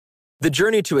The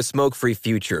journey to a smoke-free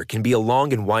future can be a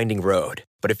long and winding road,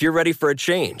 but if you're ready for a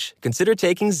change, consider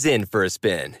taking Zyn for a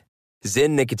spin.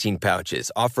 Zyn nicotine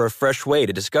pouches offer a fresh way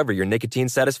to discover your nicotine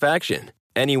satisfaction.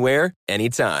 Anywhere,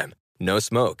 anytime. No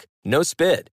smoke, no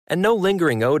spit, and no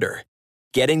lingering odor.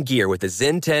 Get in gear with the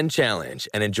Zyn 10 Challenge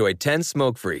and enjoy 10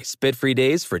 smoke-free, spit-free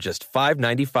days for just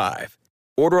 $5.95.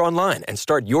 Order online and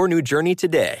start your new journey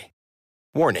today.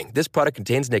 Warning, this product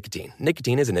contains nicotine.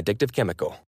 Nicotine is an addictive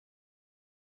chemical.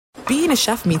 Being a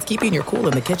chef means keeping your cool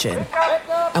in the kitchen.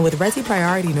 And with Resi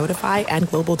Priority Notify and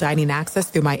Global Dining Access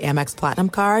through my Amex Platinum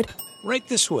card... Right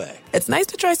this way. It's nice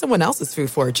to try someone else's food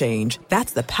for a change.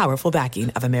 That's the powerful backing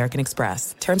of American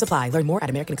Express. Terms apply. Learn more at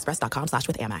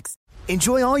americanexpress.com/withAmex.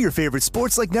 Enjoy all your favorite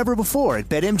sports like never before at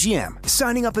BetMGM.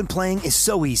 Signing up and playing is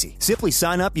so easy. Simply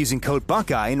sign up using code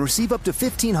Buckeye and receive up to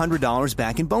 $1,500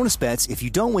 back in bonus bets if you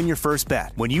don't win your first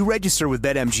bet. When you register with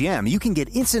BetMGM, you can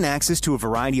get instant access to a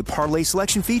variety of parlay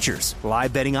selection features,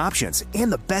 live betting options,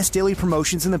 and the best daily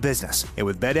promotions in the business. And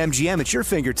with BetMGM at your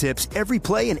fingertips, every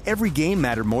play and every game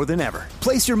matter more than ever.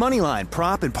 Place your moneyline,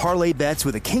 prop, and parlay bets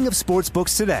with the king of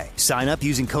sportsbooks today. Sign up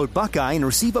using code Buckeye and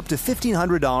receive up to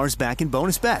 $1,500 back in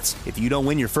bonus bets if you don't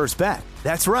win your first bet.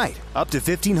 That's right, up to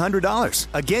 $1,500.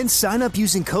 Again, sign up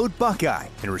using code Buckeye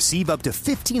and receive up to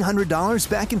 $1,500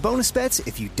 back in bonus bets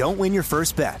if you don't win your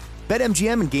first bet.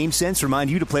 BetMGM and GameSense remind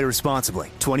you to play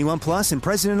responsibly. 21 plus and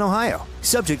present in Ohio.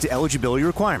 Subject to eligibility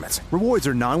requirements. Rewards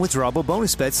are non-withdrawable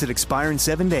bonus bets that expire in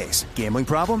 7 days. Gambling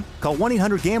problem? Call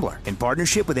 1-800-GAMBLER in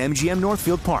partnership with MGM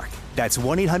Northfield Park. That's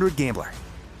 1-800-GAMBLER.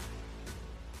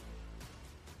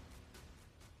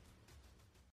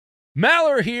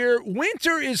 Maller here.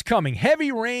 Winter is coming.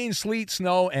 Heavy rain, sleet,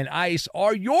 snow, and ice.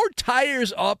 Are your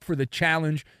tires up for the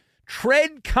challenge?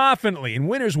 Tread confidently in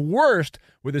winter's worst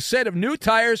with a set of new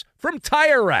tires from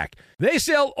Tire Rack. They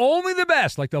sell only the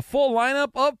best, like the full lineup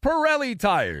of Pirelli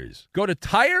tires. Go to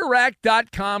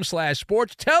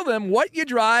TireRack.com/sports. Tell them what you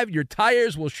drive. Your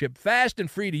tires will ship fast and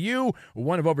free to you.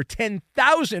 One of over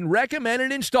 10,000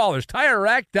 recommended installers.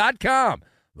 TireRack.com.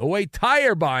 The way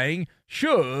tire buying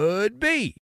should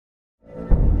be.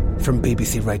 From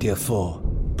BBC Radio 4,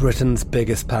 Britain's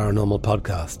biggest paranormal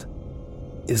podcast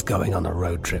is going on a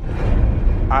road trip.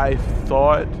 I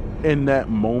thought in that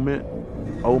moment,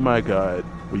 oh my God,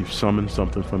 we've summoned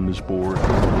something from this board.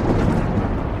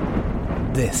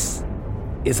 This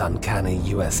is Uncanny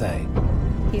USA.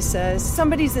 He says,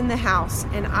 somebody's in the house,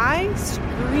 and I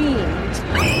screamed.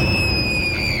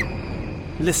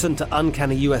 Listen to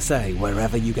Uncanny USA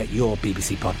wherever you get your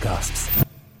BBC podcasts,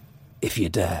 if you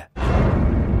dare.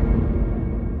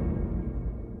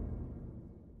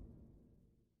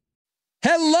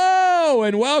 Hello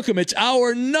and welcome. It's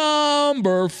our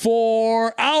number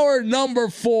four of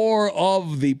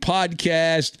the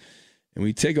podcast. And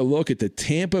we take a look at the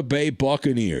Tampa Bay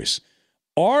Buccaneers.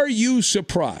 Are you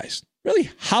surprised?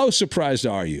 Really, how surprised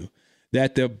are you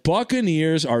that the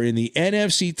Buccaneers are in the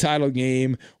NFC title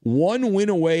game, one win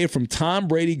away from Tom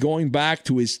Brady going back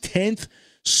to his 10th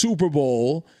Super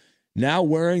Bowl, now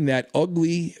wearing that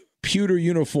ugly pewter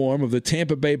uniform of the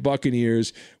Tampa Bay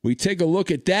Buccaneers? We take a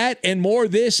look at that and more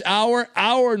this hour.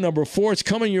 Hour number 4, it's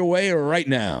coming your way right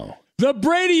now. The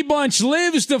Brady Bunch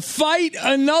lives to fight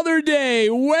another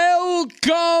day.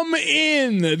 Welcome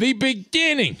in the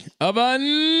beginning of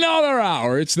another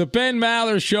hour. It's the Ben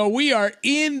Maller Show. We are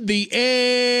in the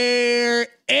air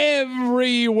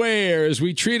everywhere as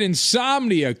we treat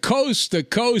insomnia coast to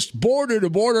coast, border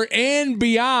to border, and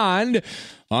beyond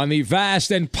on the vast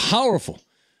and powerful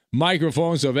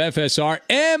microphones of FSR,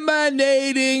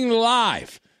 emanating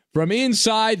live from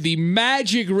inside the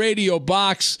Magic Radio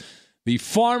Box, the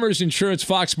Farmers Insurance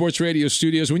Fox Sports Radio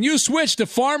studios. When you switch to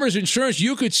Farmers Insurance,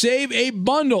 you could save a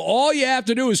bundle. All you have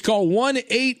to do is call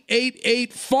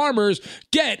 1-888-FARMERS.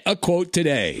 Get a quote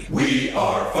today. We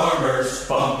are farmers.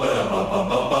 Bum, ba-dum, bum, bum,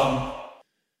 bum, bum.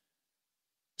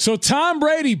 So Tom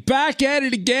Brady back at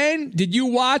it again. Did you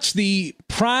watch the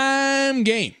prime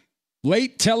game?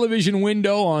 Late television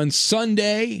window on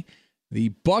Sunday, the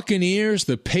Buccaneers,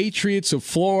 the Patriots of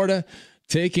Florida,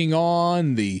 taking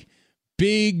on the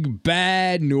big,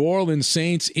 bad New Orleans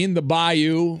Saints in the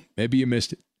Bayou. Maybe you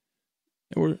missed it.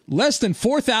 There were less than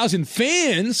 4,000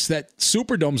 fans. That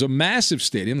Superdome's a massive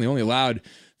stadium. They only allowed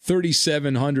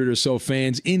 3,700 or so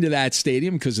fans into that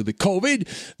stadium because of the COVID.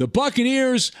 The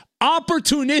Buccaneers,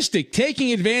 opportunistic,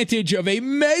 taking advantage of a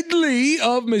medley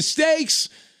of mistakes.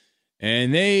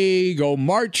 And they go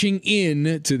marching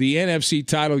in to the NFC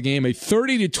title game, a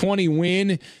 30-20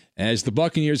 win as the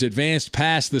Buccaneers advanced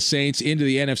past the Saints into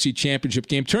the NFC Championship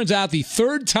game. Turns out the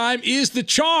third time is the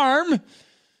charm.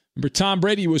 Remember, Tom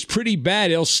Brady was pretty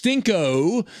bad. El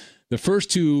Stinko, The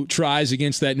first two tries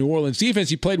against that New Orleans defense,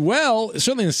 he played well.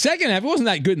 Certainly in the second half, it wasn't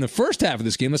that good in the first half of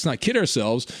this game. Let's not kid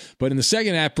ourselves. But in the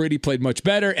second half, Brady played much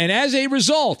better. And as a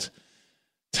result,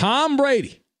 Tom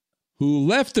Brady, who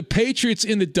left the Patriots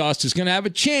in the dust, is going to have a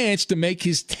chance to make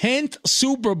his 10th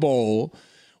Super Bowl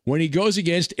when he goes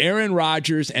against Aaron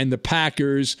Rodgers and the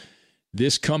Packers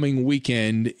this coming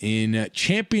weekend in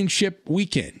championship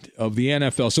weekend of the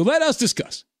NFL. So let us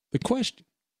discuss the question.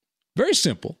 Very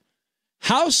simple.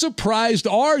 How surprised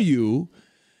are you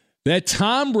that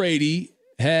Tom Brady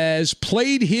has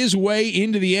played his way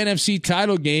into the NFC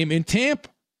title game in Tampa?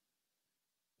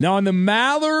 Now, on the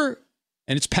Maller,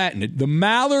 and it's patented, the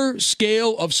Maller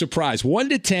scale of surprise, 1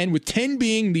 to 10, with 10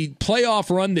 being the playoff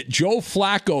run that Joe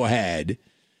Flacco had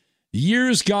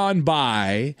years gone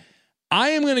by, I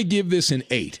am going to give this an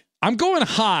 8. I'm going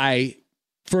high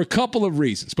for a couple of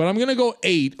reasons, but I'm going to go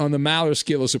 8 on the Maller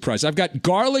scale of surprise. I've got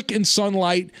garlic and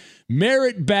sunlight,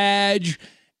 merit badge,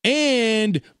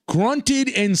 and grunted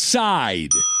and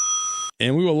sighed.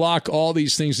 And we will lock all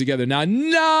these things together. Now,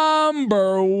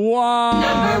 number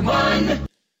one.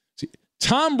 See,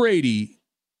 Tom Brady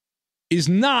is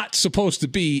not supposed to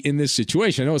be in this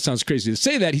situation. I know it sounds crazy to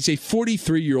say that. He's a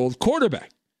 43-year-old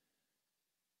quarterback.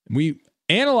 We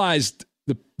analyzed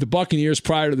the Buccaneers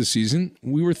prior to the season.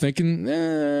 We were thinking,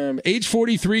 age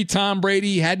 43, Tom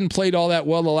Brady hadn't played all that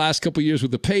well the last couple of years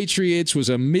with the Patriots, was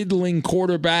a middling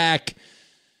quarterback.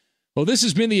 Well, this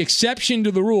has been the exception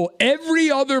to the rule.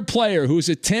 Every other player who's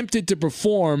attempted to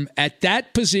perform at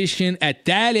that position at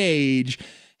that age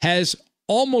has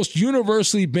almost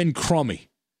universally been crummy.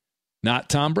 Not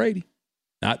Tom Brady.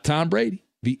 Not Tom Brady.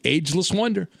 The ageless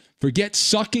wonder. Forget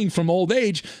sucking from old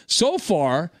age. So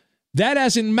far, that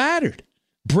hasn't mattered.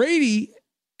 Brady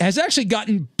has actually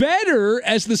gotten better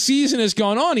as the season has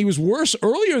gone on. He was worse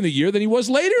earlier in the year than he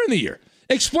was later in the year.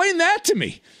 Explain that to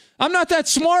me. I'm not that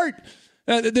smart.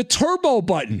 The turbo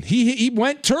button. He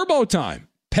went turbo time.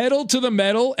 Pedal to the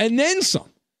metal and then some.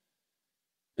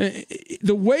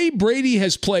 The way Brady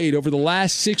has played over the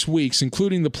last 6 weeks,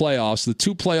 including the playoffs, the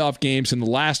 2 playoff games and the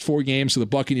last 4 games of the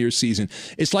Buccaneers season,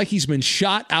 it's like he's been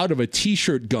shot out of a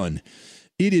T-shirt gun.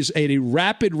 It is at a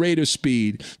rapid rate of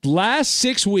speed. The last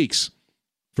 6 weeks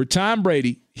for Tom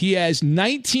Brady, he has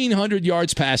 1,900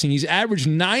 yards passing. He's averaged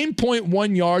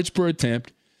 9.1 yards per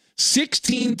attempt,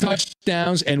 16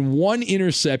 touchdowns, and 1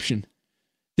 interception.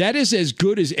 That is as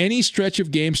good as any stretch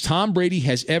of games Tom Brady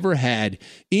has ever had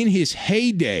in his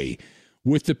heyday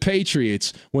with the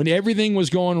Patriots when everything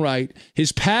was going right.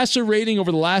 His passer rating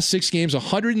over the last 6 games,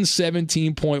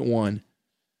 117.1.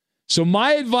 So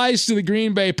my advice to the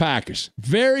Green Bay Packers,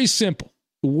 very simple.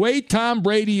 The way Tom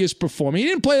Brady is performing, he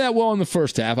didn't play that well in the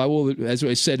first half. I will, as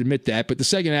I said, admit that. But the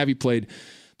second half, he played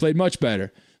much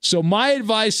better. So my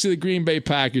advice to the Green Bay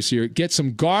Packers here, get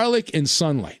some garlic and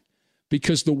sunlight.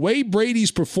 Because the way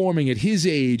Brady's performing at his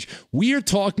age, we are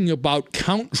talking about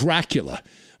Count Dracula,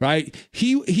 right?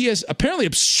 He has apparently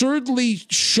absurdly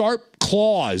sharp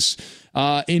claws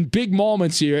in big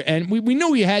moments here. And we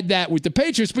knew he had that with the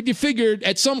Patriots, but you figured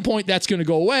at some point that's going to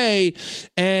go away.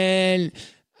 And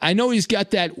I know he's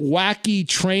got that wacky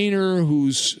trainer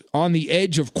who's on the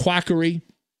edge of quackery.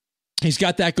 He's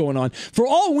got that going on. For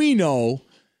all we know,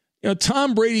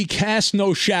 Tom Brady casts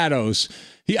no shadows.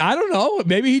 I don't know.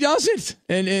 Maybe he doesn't.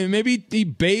 And maybe he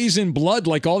bathes in blood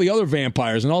like all the other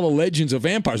vampires and all the legends of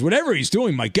vampires. Whatever he's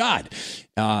doing, my God,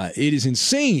 it is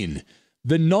insane,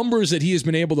 the numbers that he has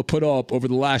been able to put up over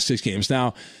the last 6 games.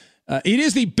 Now, it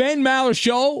is the Ben Maller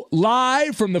Show,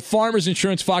 live from the Farmers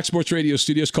Insurance Fox Sports Radio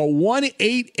studios. Call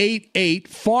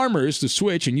 1-888-FARMERS to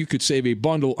switch, and you could save a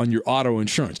bundle on your auto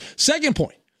insurance. Second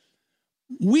point,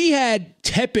 we had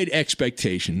tepid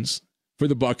expectations for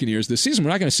the Buccaneers this season.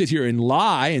 We're not going to sit here and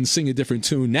lie and sing a different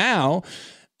tune now.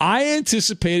 I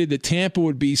anticipated that Tampa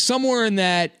would be somewhere in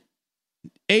that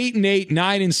 8-8,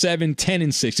 9-7,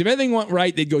 10-6. If everything went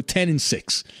right, they'd go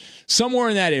 10-6. Somewhere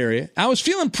in that area. I was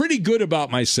feeling pretty good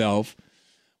about myself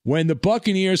when the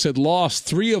Buccaneers had lost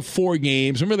 3 of 4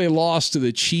 games. Remember, they lost to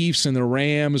the Chiefs and the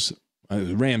Rams.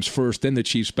 The Rams first, then the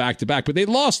Chiefs back-to-back. But they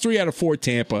lost 3 out of 4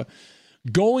 Tampa.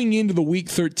 Going into the Week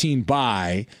 13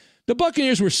 bye, the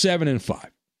Buccaneers were 7-5.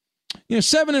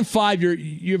 7-5,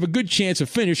 you have a good chance of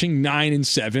finishing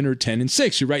 9-7 or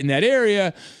 10-6. You're right in that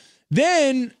area.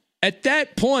 Then, at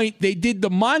that point, they did the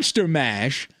monster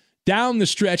mash down the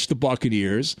stretch, the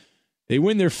Buccaneers. They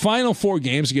win their final 4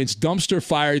 games against dumpster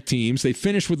fire teams. They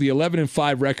finish with the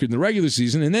 11-5 record in the regular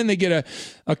season, and then they get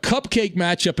a cupcake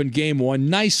matchup in Game 1.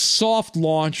 Nice, soft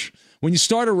launch When you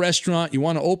start a restaurant, you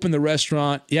want to open the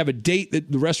restaurant. You have a date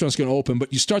that the restaurant's going to open,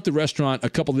 but you start the restaurant a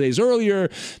couple of days earlier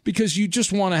because you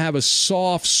just want to have a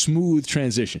soft, smooth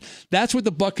transition. That's what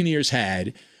the Buccaneers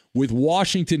had with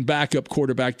Washington backup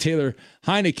quarterback Taylor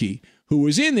Heineke, who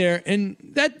was in there, and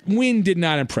that win did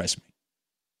not impress me.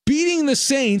 Beating the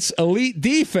Saints' elite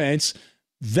defense,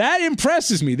 that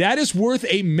impresses me. That is worth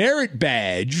a merit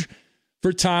badge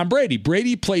for Tom Brady.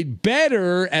 Brady played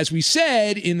better, as we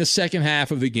said, in the second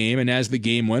half of the game, and as the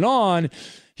game went on,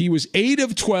 he was 8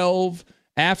 of 12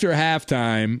 after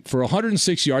halftime for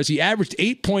 106 yards. He averaged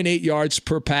 8.8 yards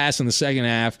per pass in the second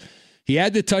half. He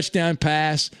had the touchdown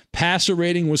pass. Passer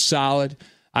rating was solid.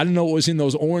 I don't know what was in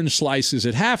those orange slices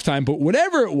at halftime, but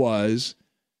whatever it was,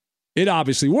 it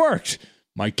obviously worked.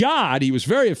 My God, he was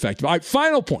very effective. All right,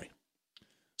 final point.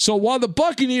 So while the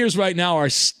Buccaneers right now are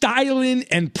styling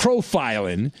and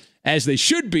profiling, as they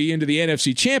should be, into the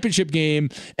NFC Championship game,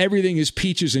 everything is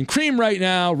peaches and cream right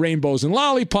now, rainbows and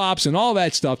lollipops and all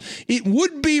that stuff, it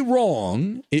would be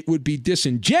wrong, it would be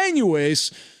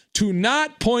disingenuous to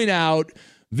not point out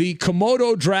the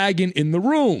Komodo dragon in the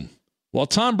room. While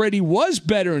Tom Brady was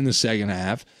better in the second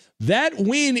half, that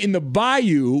win in the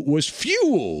Bayou was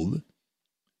fueled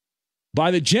by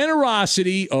the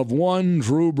generosity of one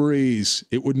Drew Brees.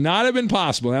 It would not have been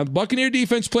possible. Now, the Buccaneer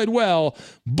defense played well,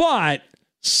 but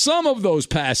some of those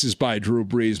passes by Drew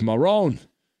Brees, Marone,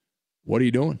 what are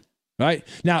you doing? All right?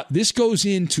 Now, this goes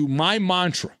into my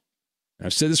mantra.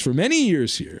 I've said this for many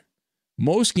years here.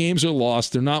 Most games are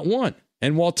lost, they're not won.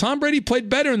 And while Tom Brady played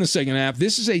better in the second half,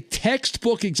 this is a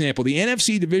textbook example. The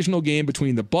NFC divisional game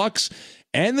between the Bucs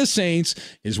and the Saints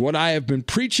is what I have been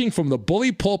preaching from the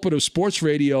bully pulpit of sports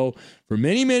radio for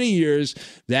many, many years,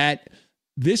 that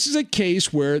this is a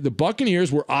case where the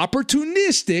Buccaneers were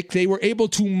opportunistic. They were able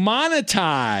to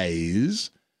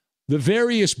monetize the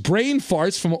various brain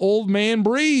farts from old man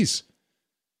Brees.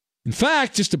 In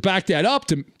fact, just to back that up,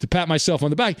 to pat myself on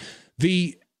the back,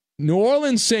 the New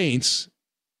Orleans Saints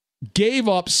gave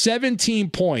up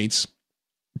 17 points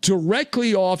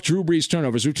directly off Drew Brees'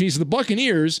 turnovers, which means the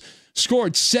Buccaneers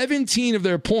scored 17 of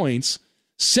their points,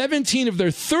 17 of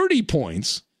their 30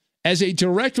 points, as a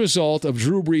direct result of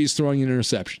Drew Brees throwing an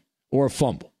interception or a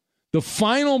fumble. The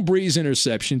final Brees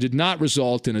interception did not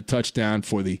result in a touchdown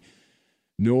for the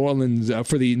New Orleans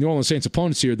Saints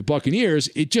opponents here, the Buccaneers.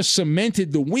 It just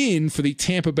cemented the win for the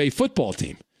Tampa Bay football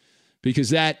team,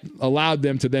 because that allowed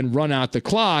them to then run out the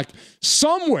clock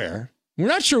somewhere. We're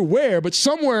not sure where, but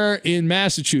somewhere in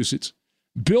Massachusetts,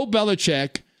 Bill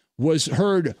Belichick was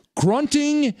heard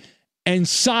grunting and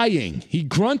sighing. He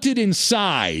grunted and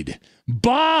sighed.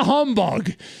 Bah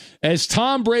humbug, as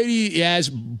Tom Brady has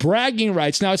bragging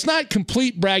rights. Now, it's not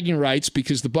complete bragging rights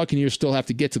because the Buccaneers still have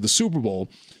to get to the Super Bowl,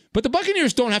 but the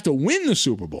Buccaneers don't have to win the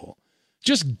Super Bowl.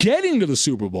 Just getting to the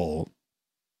Super Bowl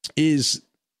is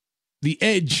the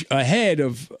edge ahead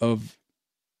of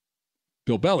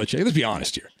Bill Belichick. Let's be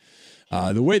honest here.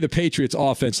 The way the Patriots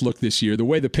offense looked this year, the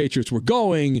way the Patriots were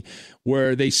going,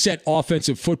 where they set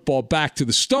offensive football back to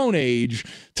the Stone Age,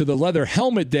 to the leather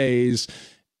helmet days,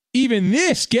 even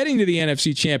this, getting to the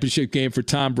NFC Championship game for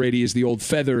Tom Brady, is the old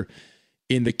feather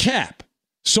in the cap.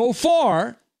 So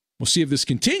far, we'll see if this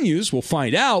continues. We'll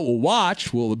find out. We'll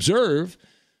watch. We'll observe.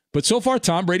 But so far,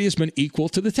 Tom Brady has been equal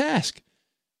to the task.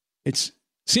 It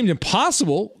seemed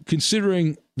impossible,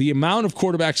 considering the amount of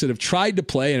quarterbacks that have tried to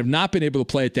play and have not been able to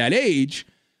play at that age.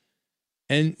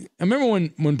 And I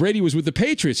remember when Brady was with the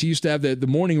Patriots, he used to have the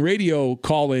morning radio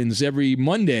call-ins every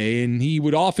Monday, and he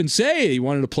would often say he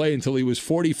wanted to play until he was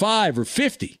 45 or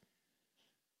 50.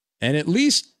 And at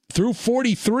least through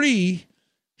 43,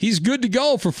 he's good to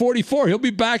go for 44. He'll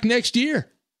be back next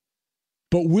year.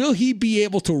 But will he be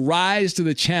able to rise to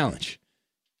the challenge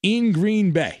in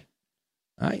Green Bay?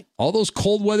 All right. All those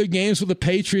cold weather games with the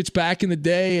Patriots back in the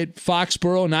day at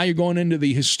Foxborough. Now you're going into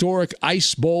the historic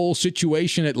Ice Bowl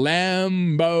situation at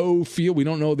Lambeau Field. We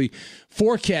don't know the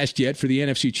forecast yet for the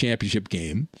NFC Championship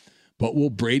game, but will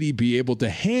Brady be able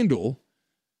to handle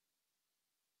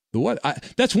the what?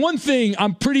 That's one thing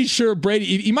I'm pretty sure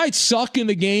Brady, he might suck in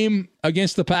the game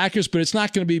against the Packers, but it's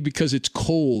not going to be because it's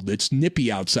cold. It's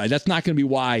nippy outside. That's not going to be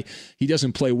why he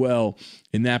doesn't play well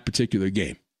in that particular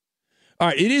game. All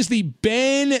right, it is the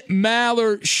Ben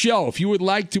Maller Show. If you would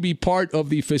like to be part of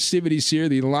the festivities here,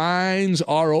 the lines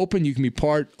are open. You can be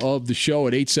part of the show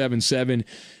at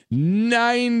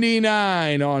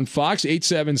 877-99 on Fox,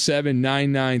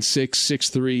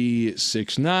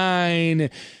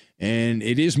 877-996-6369. And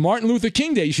it is Martin Luther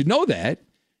King Day. You should know that.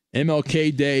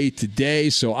 MLK Day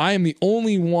today. So I am the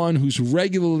only one who's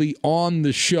regularly on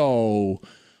the show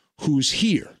who's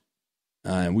here.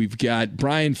 We've got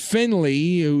Brian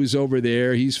Finley, who's over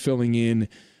there. He's filling in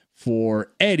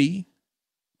for Eddie.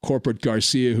 Corporate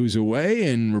Garcia, who's away,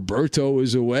 and Roberto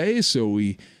is away. So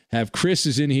we have Chris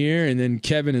is in here, and then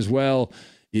Kevin as well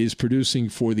is producing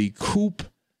for the Coop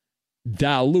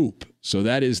da Loop. So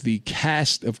that is the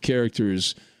cast of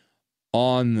characters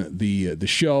on the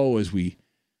show as we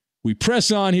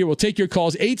press on here. We'll take your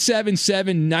calls,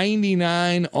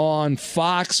 877-99 on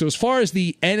Fox. So as far as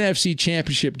the NFC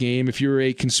Championship game, if you're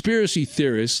a conspiracy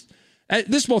theorist,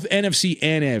 this is both NFC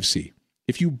and AFC.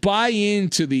 If you buy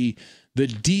into the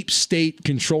deep state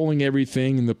controlling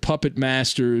everything and the puppet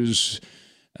masters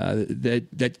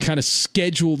that kind of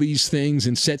schedule these things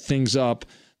and set things up,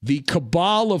 the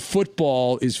cabal of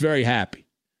football is very happy.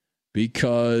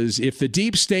 Because if the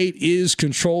deep state is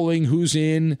controlling who's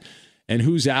in and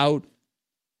who's out,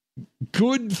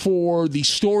 good for the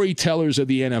storytellers of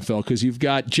the NFL, because you've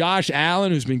got Josh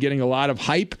Allen, who's been getting a lot of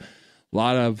hype, a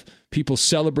lot of people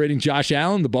celebrating Josh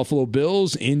Allen, the Buffalo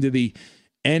Bills, into the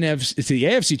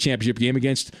AFC Championship game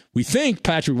against, we think,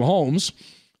 Patrick Mahomes,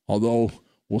 although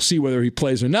we'll see whether he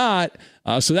plays or not.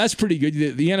 So that's pretty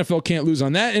good. The NFL can't lose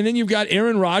on that. And then you've got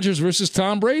Aaron Rodgers versus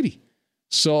Tom Brady.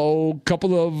 So a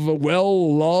couple of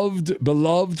well-loved,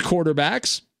 beloved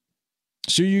quarterbacks.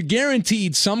 So you're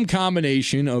guaranteed some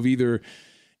combination of either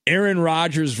Aaron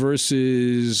Rodgers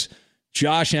versus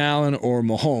Josh Allen or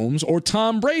Mahomes, or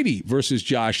Tom Brady versus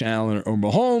Josh Allen or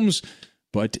Mahomes.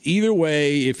 But either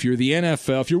way, if you're the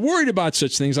NFL, if you're worried about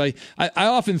such things, I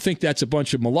often think that's a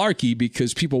bunch of malarkey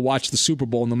because people watch the Super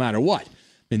Bowl no matter what.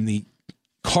 And the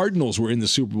Cardinals were in the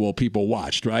Super Bowl, people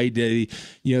watched, right? The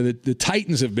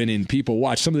Titans have been in, people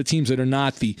watched. Some of the teams that are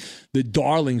not the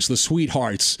darlings, the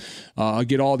sweethearts,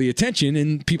 get all the attention,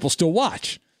 and people still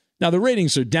watch. Now, the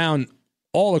ratings are down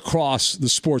all across the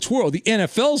sports world. The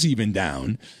NFL's even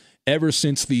down ever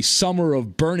since the summer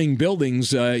of burning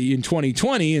buildings in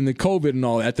 2020 and the COVID and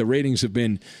all that. The ratings have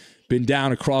been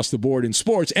down across the board in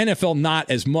sports. NFL not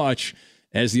as much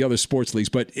as the other sports leagues.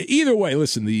 But either way,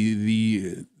 listen,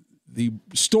 the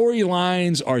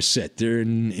storylines are set. They're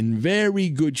in very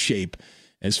good shape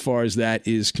as far as that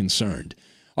is concerned.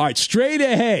 All right, straight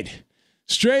ahead.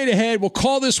 We'll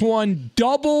call this one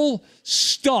double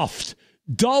stuffed.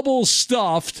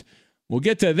 We'll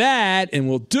get to that, and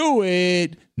we'll do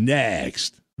it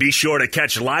next. Be sure to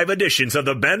catch live editions of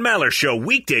The Ben Maller Show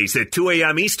weekdays at 2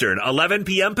 a.m. Eastern, 11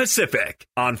 p.m. Pacific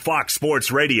on Fox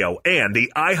Sports Radio and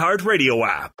the iHeartRadio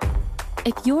app.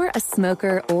 If you're a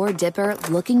smoker or dipper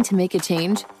looking to make a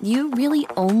change, you really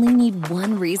only need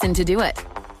one reason to do it.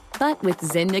 But with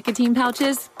Zyn nicotine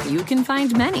pouches, you can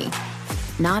find many.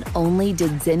 Not only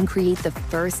did Zyn create the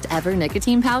first ever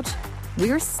nicotine pouch,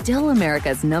 we're still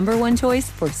America's #1 choice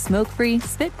for smoke-free,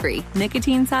 spit-free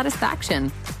nicotine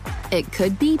satisfaction. It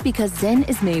could be because Zyn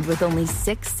is made with only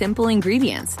 6 simple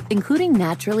ingredients, including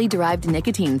naturally derived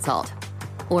nicotine salt.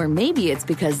 Or maybe it's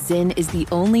because Zyn is the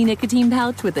only nicotine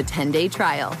pouch with a 10-day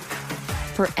trial.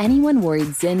 For anyone worried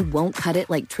Zyn won't cut it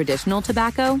like traditional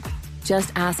tobacco,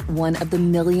 just ask one of the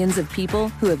millions of people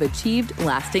who have achieved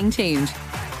lasting change.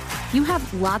 You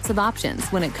have lots of options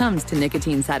when it comes to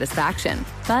nicotine satisfaction,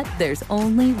 but there's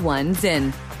only one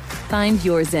Zyn. Find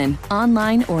your Zyn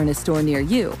online or in a store near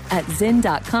you at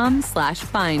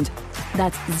zyn.com/find.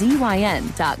 That's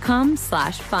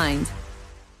ZYN.com/find.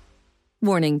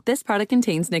 Warning, this product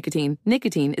contains nicotine.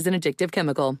 Nicotine is an addictive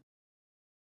chemical.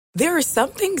 There are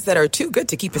some things that are too good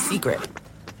to keep a secret.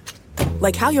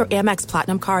 Like how your Amex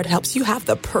Platinum card helps you have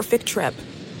the perfect trip.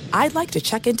 I'd like to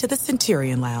check into the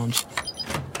Centurion Lounge.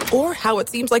 Or how it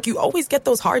seems like you always get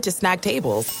those hard-to-snag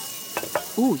tables.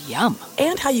 Ooh, yum.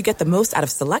 And how you get the most out of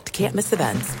select can't-miss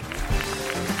events.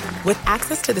 With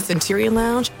access to the Centurion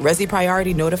Lounge, Resi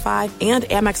Priority Notify, and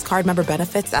Amex card member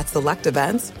benefits at select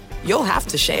events, you'll have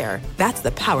to share. That's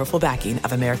the powerful backing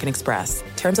of American Express.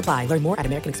 Terms apply. Learn more at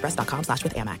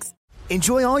americanexpress.com/withAmex.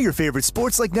 Enjoy all your favorite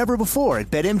sports like never before at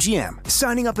BetMGM.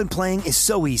 Signing up and playing is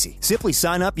so easy. Simply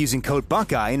sign up using code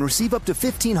Buckeye and receive up to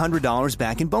 $1,500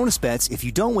 back in bonus bets if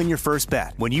you don't win your first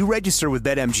bet. When you register with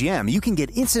BetMGM, you can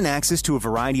get instant access to a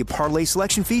variety of parlay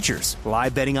selection features,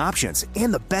 live betting options,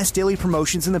 and the best daily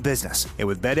promotions in the business. And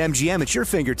with BetMGM at your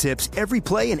fingertips, every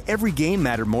play and every game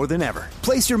matter more than ever.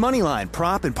 Place your moneyline,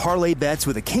 prop, and parlay bets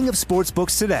with the king of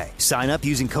sportsbooks today. Sign up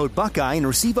using code Buckeye and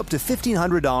receive up to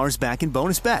 $1,500 back in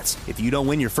bonus bets. If you don't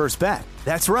win your first bet.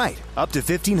 That's right, up to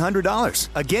 $1,500.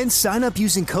 Again, sign up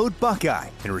using code Buckeye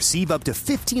and receive up to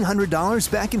 $1,500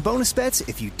 back in bonus bets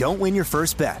if you don't win your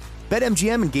first bet.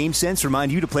 BetMGM and GameSense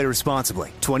remind you to play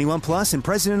responsibly. 21 plus and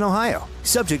present in Ohio.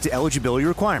 Subject to eligibility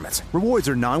requirements. Rewards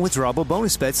are non-withdrawable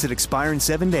bonus bets that expire in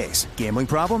 7 days. Gambling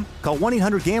problem? Call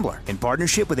 1-800-GAMBLER in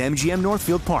partnership with MGM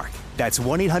Northfield Park. That's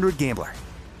 1-800-GAMBLER.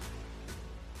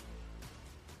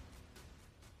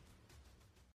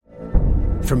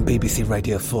 From BBC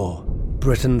Radio 4,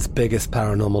 Britain's biggest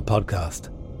paranormal podcast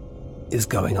is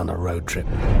going on a road trip.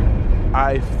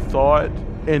 I thought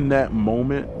in that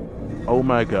moment, oh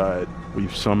my God,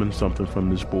 we've summoned something from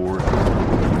this board.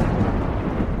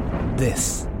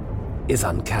 This is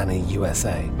Uncanny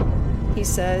USA. He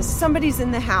says, somebody's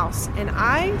in the house, and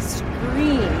I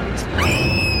screamed.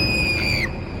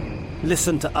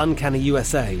 Listen to Uncanny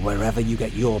USA wherever you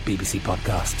get your BBC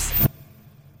podcasts,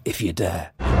 if you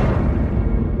dare.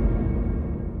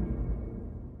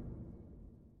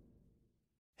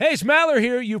 Hey, it's Maller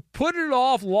here. You've put it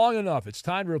off long enough. It's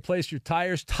time to replace your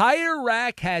tires. Tire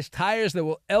Rack has tires that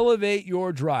will elevate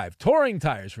your drive. Touring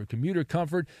tires for commuter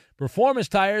comfort, performance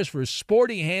tires for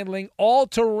sporty handling,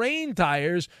 all-terrain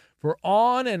tires for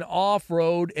on- and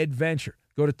off-road adventure.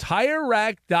 Go to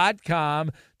TireRack.com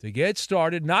to get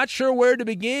started. Not sure where to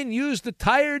begin? Use the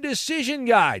Tire Decision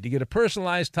Guide to get a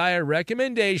personalized tire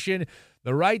recommendation.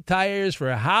 The right tires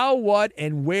for how, what,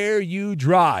 and where you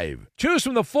drive. Choose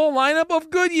from the full lineup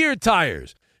of Goodyear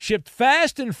tires. Shipped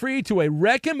fast and free to a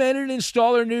recommended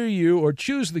installer near you, or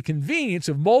choose the convenience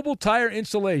of mobile tire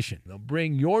installation. They'll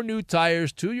bring your new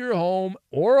tires to your home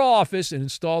or office and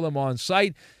install them on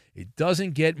site. It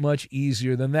doesn't get much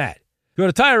easier than that. Go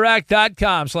to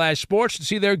TireRack.com/sports to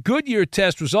see their Goodyear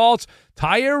test results,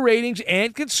 tire ratings,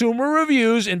 and consumer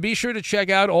reviews, and be sure to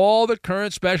check out all the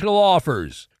current special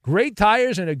offers. Great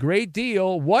tires and a great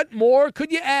deal. What more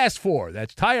could you ask for?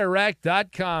 That's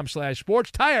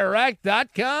TireRack.com/sports.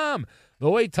 TireRack.com, the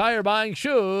way tire buying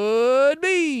should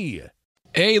be.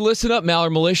 Hey, listen up, Maller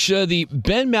Militia. The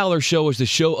Ben Maller Show is the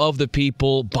show of the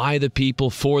people, by the people,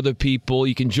 for the people.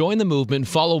 You can join the movement.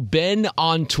 Follow Ben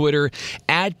on Twitter,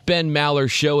 at Ben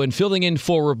Maller Show. And filling in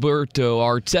for Roberto,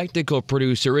 our technical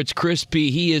producer, it's Chris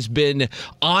P. He has been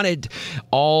on it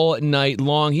all night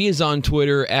long. He is on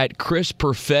Twitter at Chris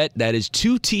Perfett. That is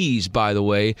 2 T's, by the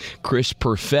way. Chris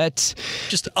Perfett.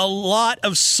 Just a lot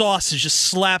of sauce is just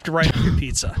slapped right on your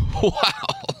pizza. Wow.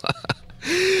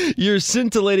 Your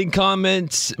scintillating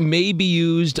comments may be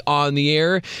used on the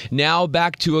air. Now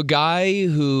back to a guy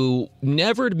who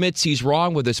never admits he's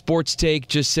wrong with a sports take,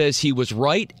 just says he was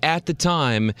right at the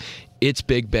time. It's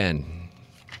Big Ben.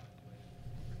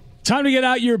 Time to get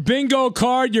out your bingo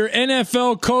card, your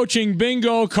NFL coaching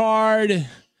bingo card.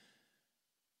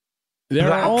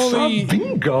 There are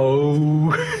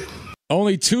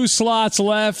only 2 slots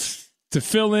left to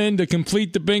fill in to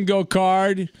complete the bingo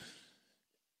card,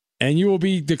 and you will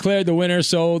be declared the winner.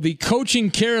 So the coaching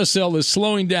carousel is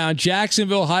slowing down.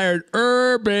 Jacksonville hired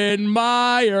Urban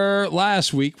Meyer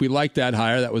last week. We liked that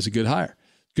hire. That was a good hire.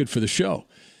 Good for the show.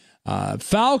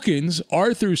 Falcons,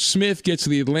 Arthur Smith gets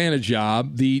the Atlanta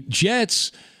job. The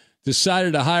Jets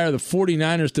decided to hire the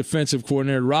 49ers defensive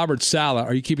coordinator, Robert Saleh.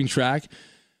 Are you keeping track?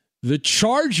 The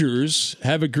Chargers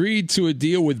have agreed to a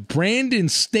deal with Brandon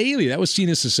Staley. That was seen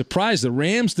as a surprise. The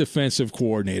Rams defensive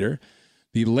coordinator,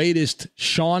 the latest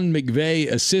Sean McVay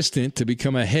assistant to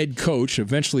become a head coach.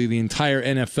 Eventually, the entire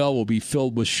NFL will be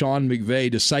filled with Sean McVay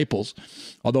disciples.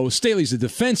 Although Staley's a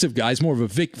defensive guy, he's more of a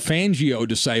Vic Fangio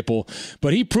disciple.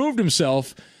 But he proved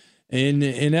himself in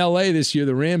L.A. this year.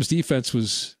 The Rams' defense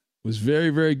was very,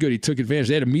 very good. He took advantage.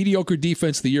 They had a mediocre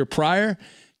defense the year prior.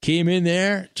 Came in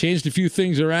there, changed a few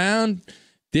things around,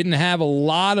 didn't have a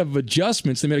lot of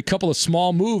adjustments. They made a couple of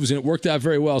small moves, and it worked out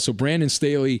very well. So Brandon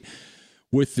Staley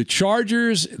with the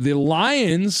Chargers. The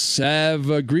Lions have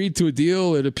agreed to a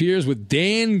deal, it appears, with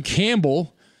Dan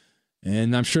Campbell,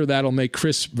 and I'm sure that'll make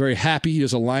Chris very happy. He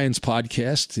does a Lions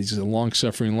podcast. He's a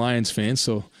long-suffering Lions fan,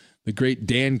 so the great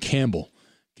Dan Campbell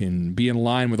can be in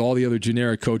line with all the other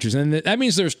generic coaches. And that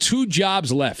means there's 2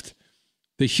 jobs left.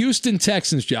 The Houston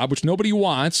Texans job, which nobody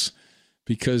wants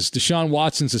because Deshaun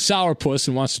Watson's a sourpuss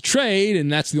and wants to trade,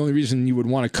 and that's the only reason you would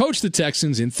want to coach the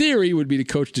Texans, in theory, would be to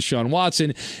coach Deshaun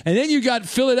Watson. And then you got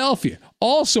Philadelphia,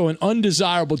 also an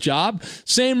undesirable job.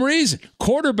 Same reason.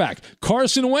 Quarterback,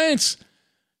 Carson Wentz.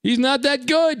 He's not that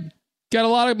good. Got a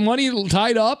lot of money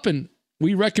tied up, and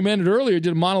we recommended earlier,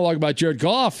 did a monologue about Jared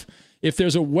Goff. If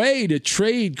there's a way to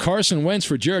trade Carson Wentz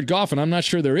for Jared Goff, and I'm not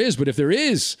sure there is, but if there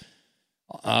is,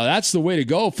 that's the way to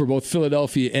go for both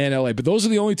Philadelphia and LA. But those are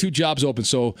the only 2 jobs open.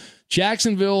 So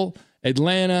Jacksonville,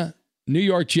 Atlanta, New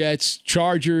York Jets,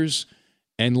 Chargers,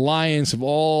 and Lions have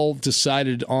all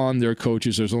decided on their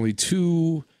coaches. There's only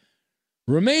 2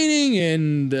 remaining,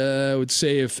 and I would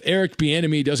say if Eric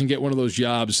Bieniemy doesn't get one of those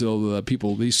jobs,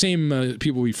 these same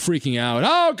people will be freaking out.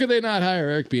 How could they not hire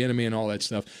Eric Bieniemy and all that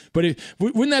stuff? But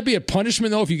wouldn't that be a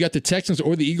punishment, though, if you got the Texans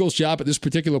or the Eagles job at this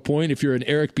particular point, if you're an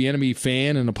Eric Bieniemy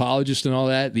fan, an apologist and all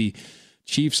that, the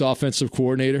Chiefs offensive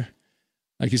coordinator?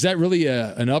 Like, is that really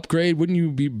an upgrade? Wouldn't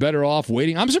you be better off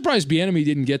waiting? I'm surprised Bieniemy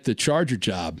didn't get the Charger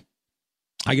job.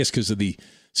 I guess because of the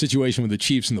situation with the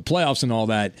Chiefs and the playoffs and all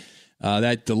that.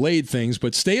 That delayed things,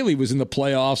 but Staley was in the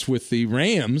playoffs with the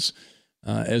Rams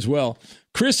as well.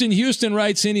 Chris in Houston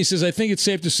writes in, he says, I think it's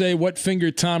safe to say what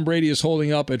finger Tom Brady is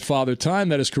holding up at Father Time.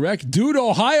 That is correct. Dude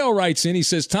Ohio writes in, he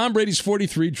says, Tom Brady's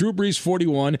 43, Drew Brees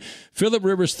 41, Phillip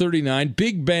Rivers 39,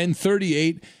 Big Ben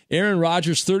 38, Aaron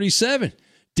Rodgers 37.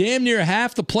 Damn near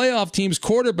half the playoff team's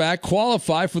quarterback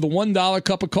qualify for the $1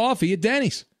 cup of coffee at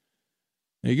Denny's.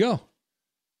 There you go.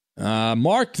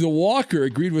 Mark the Walker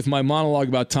agreed with my monologue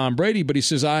about Tom Brady, but he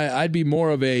says I'd be more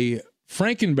of a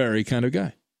Frankenberry kind of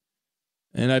guy.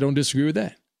 And I don't disagree with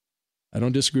that. I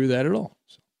don't disagree with that at all.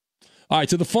 So. All right,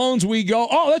 to the phones we go.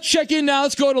 Oh, let's check in now.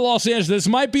 Let's go to Los Angeles. This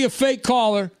might be a fake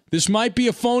caller. This might be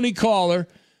a phony caller.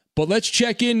 But let's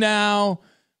check in now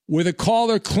with a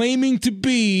caller claiming to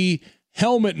be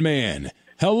Helmet Man.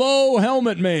 Hello,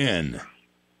 Helmet Man.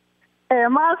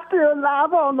 Am I still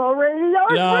live on the radio?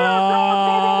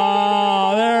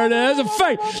 Oh, there it is. A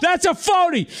fake. That's a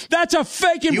phony. That's a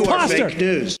fake imposter. You are fake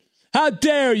news. How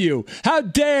dare you? How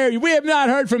dare you? We have not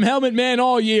heard from Helmet Man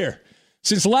all year.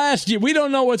 Since last year. We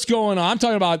don't know what's going on. I'm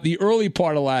talking about the early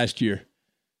part of last year.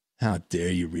 How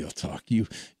dare you, Real Talk. You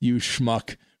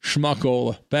schmuck.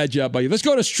 Schmuckola. Bad job by you. Let's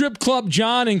go to Strip Club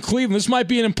John in Cleveland. This might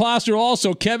be an imposter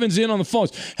also. Kevin's in on the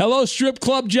phones. Hello, Strip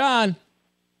Club John.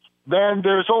 Then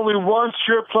there's only one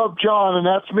Strip Club John, and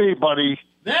that's me, buddy.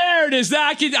 There it is.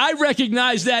 I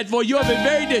recognize that voice. You have a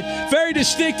very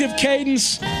distinctive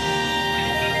cadence.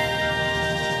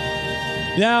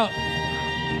 Now,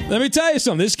 let me tell you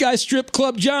something. This guy, Strip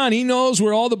Club John, he knows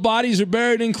where all the bodies are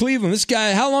buried in Cleveland. This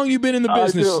guy, how long have you been in the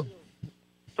business? I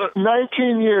do.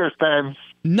 19 years, Ben.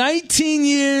 19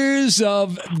 years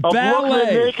of ballet. Looking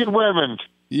at naked women.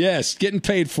 Yes, getting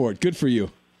paid for it. Good for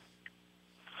you.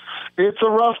 It's a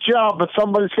rough job, but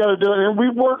somebody's got to do it. And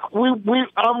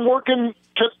I'm working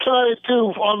tonight,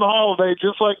 too, on the holiday,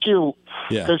 just like you.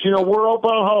 Yeah. Because, we're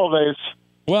open on holidays.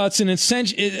 Well, it's an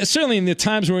essential, certainly in the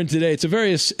times we're in today, it's a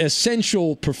very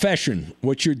essential profession,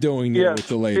 what you're doing there with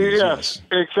the ladies. Yes,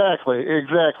 exactly.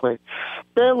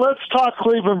 Ben, let's talk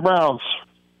Cleveland Browns.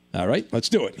 All right, let's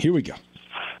do it. Here we go.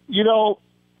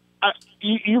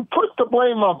 You put the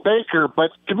blame on Baker, but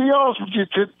to be honest with you,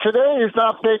 today is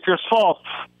not Baker's fault.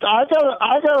 I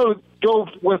gotta go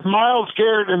with Myles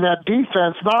Garrett in that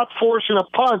defense, not forcing a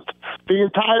punt the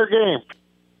entire game.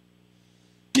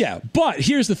 Yeah, but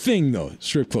here's the thing, though,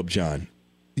 Strip Club John.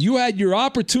 You had your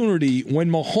opportunity when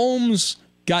Mahomes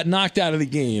got knocked out of the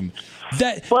game.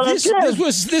 This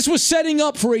was setting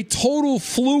up for a total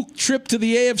fluke trip to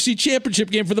the AFC Championship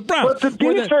game for the Browns. But the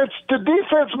defense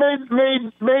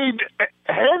made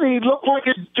Henny look like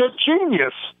a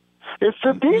genius. It's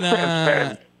the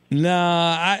defense,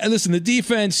 man. Listen, the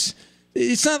defense.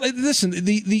 It's not. Listen,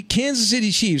 the Kansas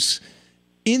City Chiefs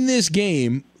in this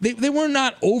game, they were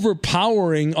not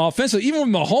overpowering offensively.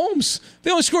 Even with Mahomes, they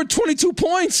only scored 22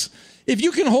 points. If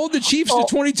you can hold the Chiefs to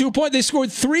 22 points, they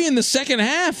scored 3 in the second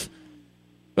half.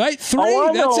 Right?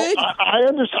 3, that's it. I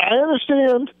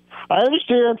understand.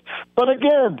 But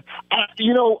again,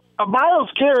 Myles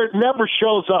Garrett never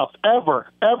shows up, ever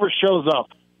shows up.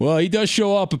 Well, he does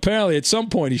show up. Apparently, at some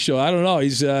point he shows. I don't know.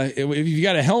 He's if you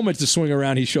got a helmet to swing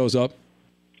around, he shows up.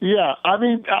 Yeah,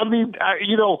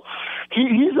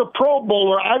 he's a Pro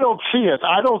Bowler. I don't see it.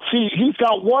 He's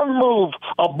got one move,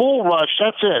 a bull rush.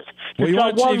 That's it.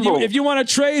 If you want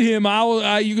to trade him,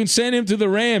 you can send him to the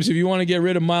Rams. If you want to get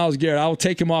rid of Myles Garrett, I will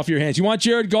take him off your hands. You want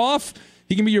Jared Goff?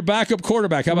 He can be your backup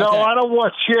quarterback. How about that? No, I don't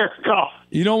want Jared Goff.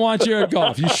 You don't want Jared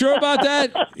Goff. You sure about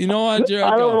that? You don't want Jared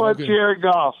Goff? I don't want Jared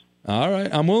Goff. All right,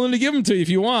 I'm willing to give him to you if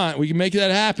you want. We can make that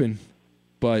happen.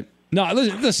 But no,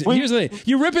 listen. Here's the thing: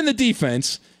 you're ripping the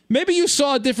defense. Maybe you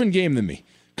saw a different game than me.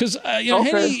 Because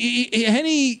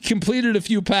Henny completed a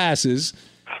few passes.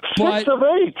 6 of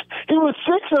 8. He was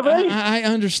 6 of 8. I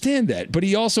understand that. But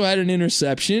he also had an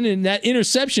interception. And that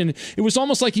interception, it was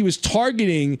almost like he was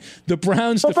targeting the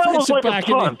Browns' defensive back.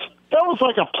 That was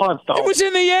like a punt, though. It was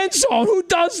in the end zone. Who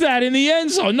does that in the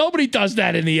end zone? Nobody does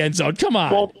that in the end zone. Come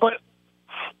on. Well,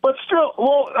 But still,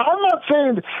 well, I'm not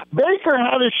saying Baker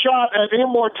had a shot at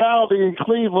immortality in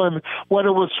Cleveland when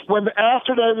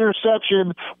after that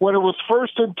interception, when it was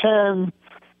 1st and 10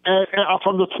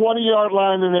 from the 20-yard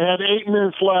line and they had 8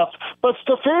 minutes left. But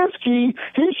Stefanski,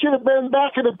 he should have been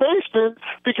back in the basement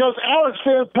because Alex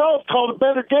Van Pelt called a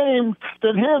better game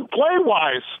than him play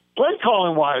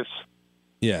calling wise.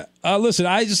 Yeah. Listen,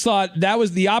 I just thought that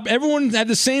was everyone had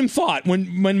the same thought. When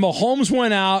Mahomes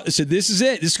went out, they said, this is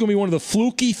it. This is going to be one of the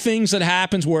fluky things that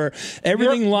happens where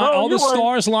everything all the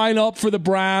stars line up for the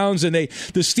Browns, and the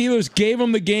Steelers gave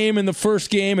them the game in the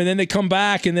first game, and then they come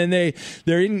back, and then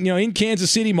they're in Kansas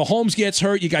City. Mahomes gets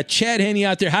hurt. You got Chad Henne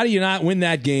out there. How do you not win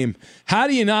that game? How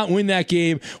do you not win that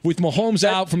game with Mahomes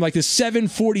out from like the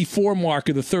 7:44 mark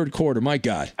of the third quarter? My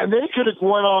God. And they could have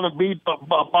went on and beat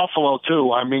Buffalo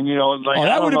too. I mean,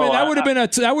 that would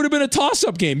have been a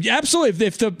toss-up game. Absolutely.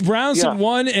 If the Browns had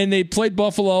won and they played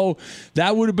Buffalo,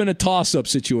 that would have been a toss-up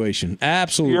situation.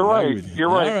 Absolutely. You're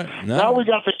right. Right. Now we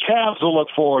got the Cavs to look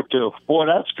forward to. Boy,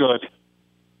 that's good.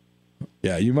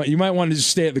 Yeah, you might want to just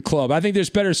stay at the club. I think there's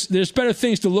better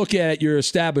things to look at your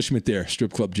establishment there,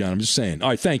 Strip Club John. I'm just saying. All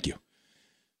right, thank you.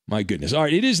 My goodness. All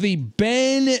right, it is the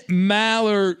Ben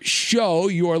Maller Show.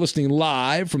 You are listening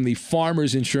live from the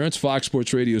Farmers Insurance Fox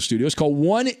Sports Radio studios. Call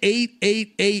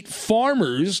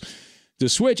 1-888-FARMERS to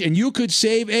switch, and you could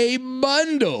save a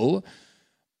bundle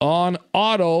on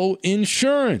auto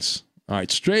insurance. All right,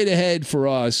 straight ahead for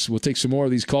us. We'll take some more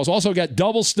of these calls. Also got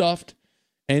double stuffed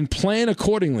and plan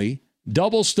accordingly.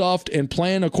 Double stuffed and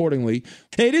plan accordingly.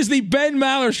 It is the Ben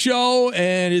Maller Show,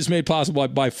 and it is made possible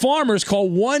by Farmers. Call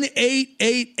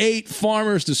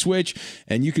 1-888-FARMERS to switch,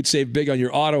 and you could save big on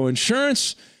your auto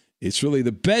insurance. It's really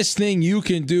the best thing you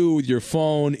can do with your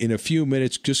phone in a few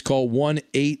minutes. Just call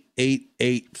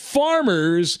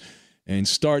 1-888-FARMERS and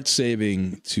start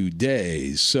saving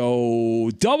today.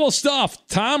 So, double stuffed.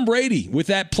 Tom Brady with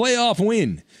that playoff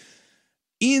win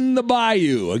in the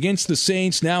Bayou against the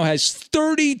Saints now has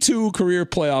 32 career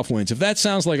playoff wins. If that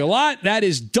sounds like a lot, that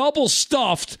is double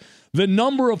stuffed the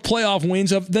number of playoff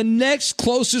wins of the next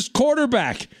closest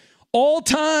quarterback all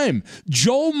time.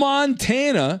 Joe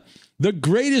Montana, the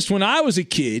greatest when I was a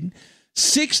kid,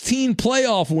 16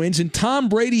 playoff wins, and Tom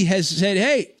Brady has said,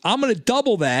 hey, I'm going to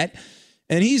double that,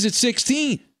 and he's at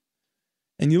 16.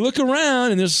 And you look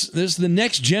around, and there's the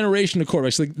next generation of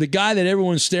quarterbacks. The guy that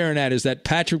everyone's staring at is that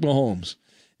Patrick Mahomes.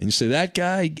 And you say, that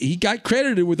guy, he got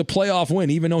credited with a playoff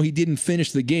win, even though he didn't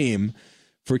finish the game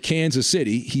for Kansas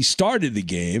City. He started the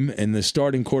game, and the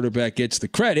starting quarterback gets the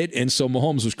credit. And so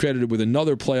Mahomes was credited with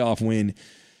another playoff win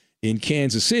in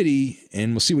Kansas City.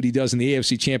 And we'll see what he does in the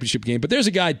AFC Championship game. But there's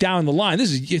a guy down the line.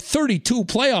 This is 32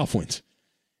 playoff wins.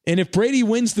 And if Brady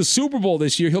wins the Super Bowl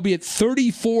this year, he'll be at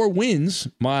 34 wins.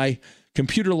 My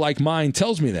computer-like mind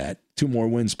tells me that. 2 more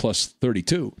wins plus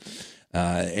 32.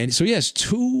 And so he has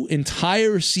 2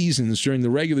 entire seasons during the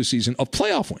regular season of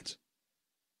playoff wins.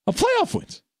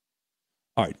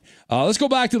 All right. Let's go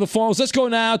back to the phones. Let's go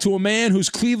now to a man who's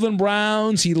Cleveland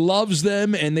Browns. He loves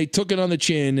them, and they took it on the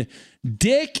chin.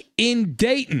 Dick in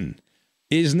Dayton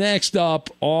is next up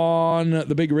on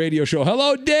the big radio show.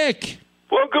 Hello, Dick.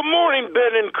 Well, good morning,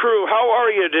 Ben and crew. How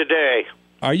are you today?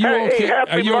 Are you okay?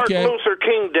 Happy Martin Luther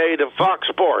King Day to Fox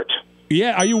Sports.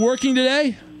 Yeah. Are you working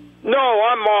today? No,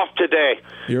 I'm off today.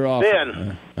 You're off.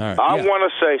 Ben, all right. I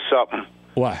want to say something.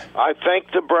 Why? I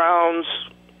think the Browns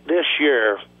this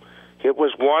year, it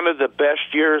was one of the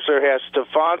best years there has.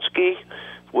 Stefanski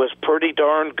was pretty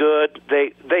darn good.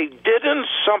 They did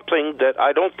something that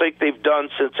I don't think they've done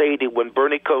since 80 when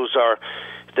Bernie Kosar.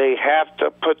 They have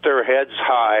to put their heads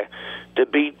high to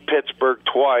beat Pittsburgh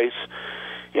twice.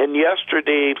 And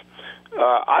yesterday,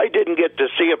 I didn't get to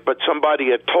see it, but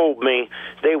somebody had told me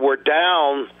they were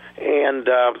down and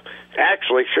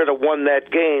actually should have won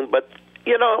that game. But,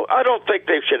 I don't think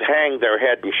they should hang their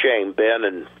head in shame, Ben.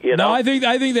 And No, I think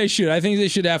they should. I think they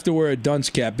should have to wear a dunce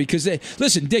cap because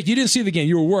listen, Dick, you didn't see the game.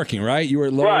 You were working, right? You were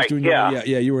at Lowe's right, doing yeah.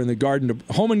 You were in the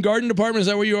home and garden department. Is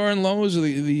that where you are in Lowe's?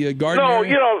 The garden? No,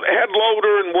 area? Head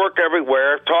loader and work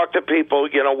everywhere. Talk to people.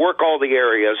 Work all the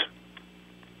areas.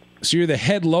 So you're the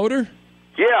head loader?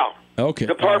 Yeah. Okay.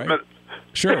 Department. Right.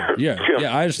 Sure. Yeah.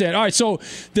 I understand. All right. So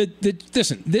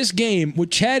listen, this game when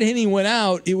Chad Henne went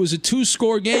out, it was a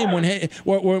 2-score game when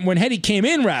Henne came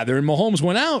in rather, and Mahomes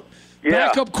went out. Yeah.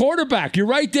 Backup quarterback. You're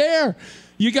right there.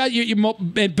 You got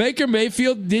and Baker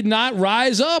Mayfield did not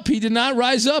rise up. He did not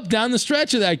rise up down the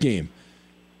stretch of that game.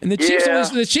 And the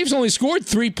Chiefs only scored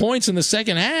 3 points in the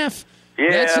second half. Yeah.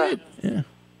 That's it. Yeah.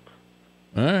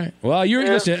 All right. Well,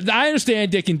 listen, I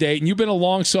understand Dick and Dayton. You've been a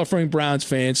long-suffering Browns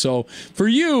fan, so for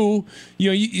you,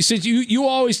 since you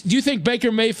always do you think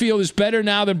Baker Mayfield is better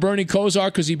now than Bernie Kosar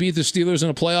because he beat the Steelers in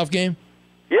a playoff game?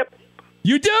 Yep.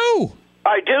 You do?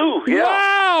 I do.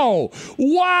 Yeah.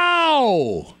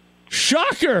 Wow.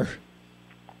 Shocker.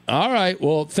 All right.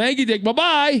 Well, thank you, Dick.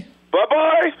 Bye-bye.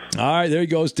 Bye-bye. All right, there he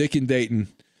goes, Dick and Dayton.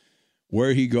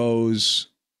 Where he goes,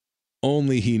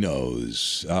 only he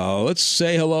knows. Let's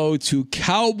say hello to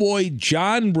Cowboy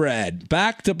John Brad,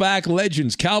 back-to-back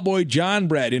legends, Cowboy John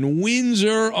Brad in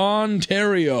Windsor,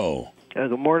 Ontario.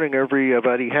 Good morning,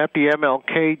 everybody. Happy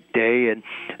MLK Day. And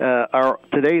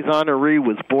today's honoree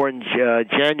was born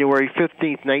January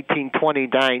 15th,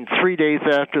 1929, 3 days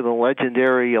after the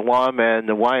legendary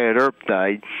lawman Wyatt Earp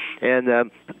died. And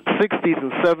 60s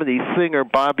and 70s singer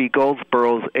Bobby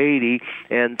Goldsboro's 80,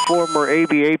 and former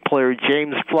ABA player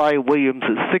James Fly Williams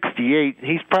is 68.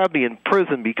 He's probably in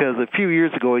prison because a few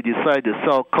years ago he decided to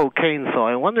sell cocaine, so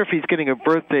I wonder if he's getting a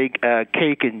birthday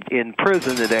cake in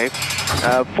prison today.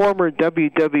 Former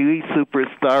WWE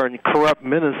superstar and corrupt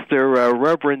minister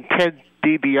Reverend Ted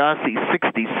DiBiase,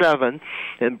 67,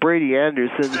 and Brady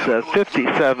Anderson's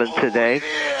 57 today.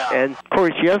 And, of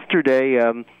course, yesterday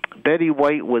Betty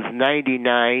White was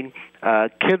 99,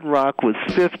 Kid Rock was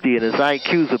 50, and his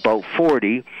IQ's about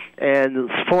 40.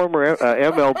 And former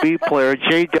MLB player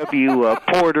J.W.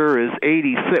 Porter was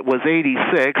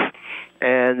 86.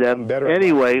 And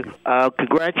anyway,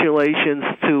 congratulations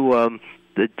to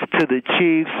the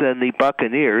Chiefs and the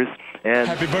Buccaneers. And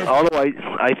although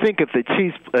I think if the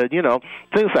Chiefs, I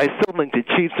still think the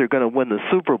Chiefs are going to win the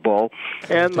Super Bowl.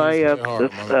 And my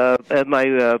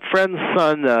friend's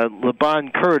son,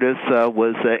 LeBron Curtis,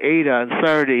 was 8 on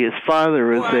Saturday. His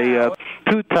father is a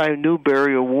two-time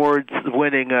Newbery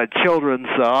Awards-winning children's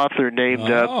author named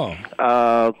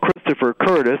Christopher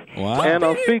Curtis. Wow. And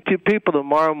I'll speak to people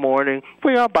tomorrow morning.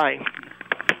 Bye.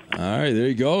 All right, there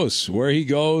he goes. Where he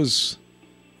goes,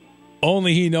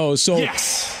 only he knows. So,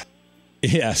 yes.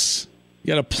 You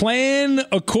got to plan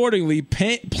accordingly.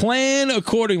 Plan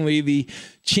accordingly. The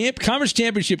conference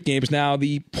championship games now,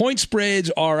 the point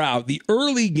spreads are out. The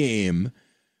early game,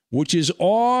 which is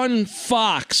on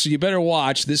Fox, so you better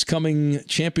watch this coming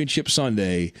championship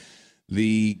Sunday.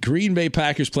 The Green Bay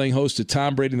Packers playing host to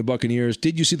Tom Brady and the Buccaneers.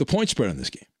 Did you see the point spread on this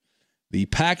game? The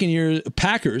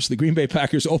the Green Bay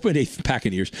Packers opened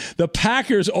the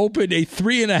Packers opened a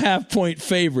 3.5-point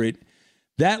favorite.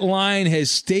 That line has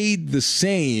stayed the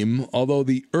same, although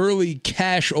the early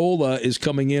cashola is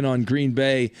coming in on Green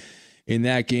Bay in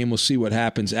that game. We'll see what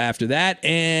happens after that.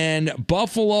 And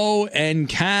Buffalo and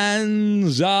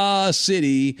Kansas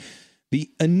City,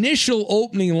 the initial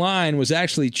opening line was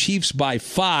actually Chiefs by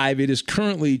 5. It is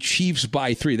currently Chiefs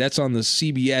by 3. That's on the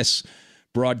CBS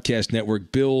broadcast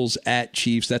network. Bills at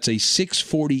Chiefs. That's a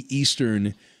 6:40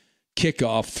 Eastern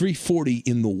kickoff, 3:40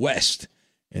 in the West.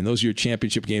 And those are your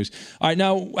championship games. All right,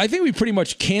 now, I think we pretty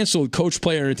much canceled Coach,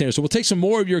 Player, Entertainer, so we'll take some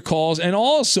more of your calls. And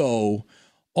also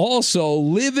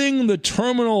living the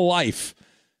terminal life,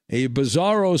 a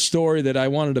bizarro story that I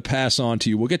wanted to pass on to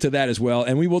you. We'll get to that as well,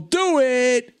 and we will do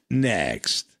it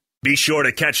next. Be sure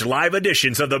to catch live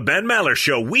editions of The Ben Maller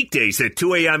Show weekdays at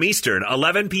 2 a.m. Eastern,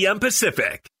 11 p.m.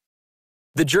 Pacific.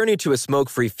 The journey to a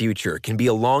smoke-free future can be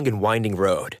a long and winding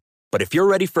road. But if you're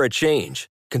ready for a change,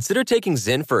 consider taking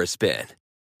Zyn for a spin.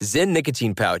 Zyn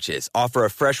nicotine pouches offer a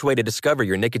fresh way to discover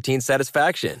your nicotine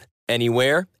satisfaction.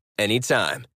 Anywhere,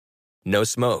 anytime. No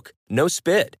smoke, no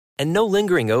spit, and no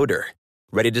lingering odor.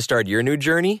 Ready to start your new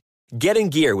journey? Get in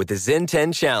gear with the Zyn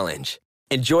 10 Challenge.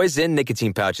 Enjoy Zyn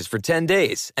nicotine pouches for 10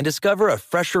 days and discover a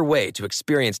fresher way to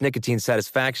experience nicotine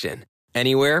satisfaction.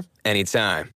 Anywhere,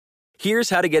 anytime. Here's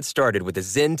how to get started with the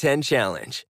Zyn 10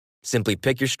 Challenge. Simply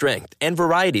pick your strength and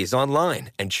varieties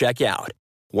online and check out.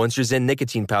 Once your Zyn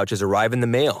nicotine pouches arrive in the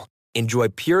mail, enjoy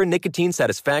pure nicotine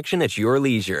satisfaction at your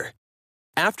leisure.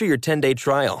 After your 10-day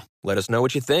trial, let us know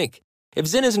what you think. If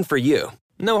Zyn isn't for you,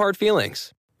 no hard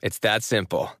feelings. It's that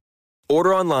simple.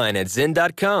 Order online at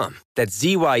Zyn.com, that's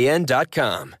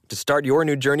ZYN.com, to start your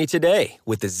new journey today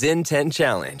with the Zyn 10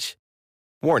 Challenge.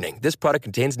 Warning, this product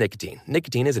contains nicotine.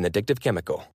 Nicotine is an addictive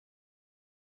chemical.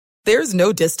 There's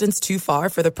no distance too far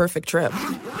for the perfect trip.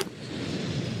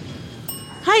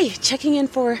 Hi, checking in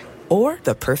for... Or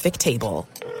the perfect table.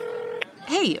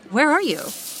 Hey, where are you?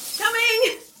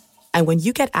 Coming! And when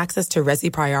you get access to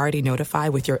Resi Priority Notify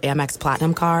with your Amex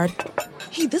Platinum card...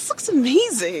 Hey, this looks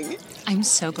amazing. I'm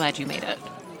so glad you made it.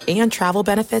 And travel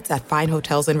benefits at fine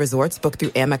hotels and resorts booked through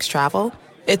Amex Travel.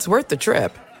 It's worth the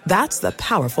trip. That's the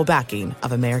powerful backing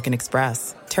of American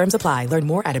Express. Terms apply. Learn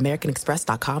more at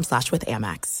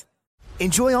americanexpress.com/withAmex.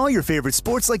 Enjoy all your favorite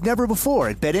sports like never before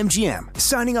at BetMGM.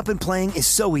 Signing up and playing is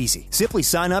so easy. Simply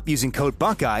sign up using code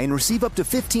Buckeye and receive up to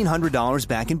 $1,500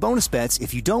 back in bonus bets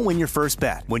if you don't win your first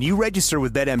bet. When you register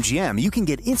with BetMGM, you can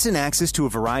get instant access to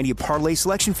a variety of parlay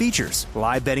selection features,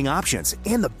 live betting options,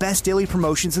 and the best daily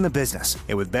promotions in the business.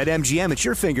 And with BetMGM at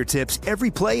your fingertips, every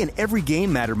play and every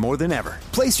game matter more than ever.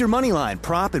 Place your moneyline,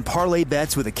 prop, and parlay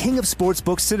bets with the king of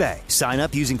sportsbooks today. Sign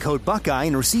up using code Buckeye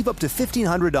and receive up to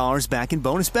 $1,500 back in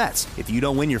bonus bets if you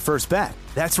don't win your first bet.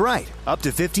 That's right, up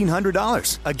to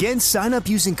 $1,500. Again, sign up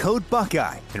using code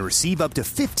Buckeye and receive up to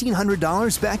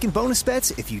 $1,500 back in bonus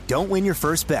bets if you don't win your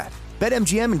first bet.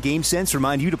 BetMGM and GameSense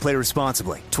remind you to play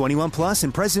responsibly. 21 plus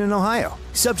and present in Ohio.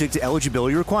 Subject to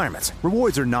eligibility requirements.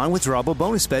 Rewards are non-withdrawable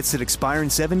bonus bets that expire in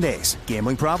 7 days.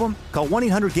 Gambling problem? Call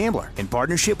 1-800-GAMBLER in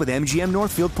partnership with MGM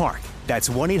Northfield Park. That's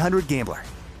 1-800-GAMBLER.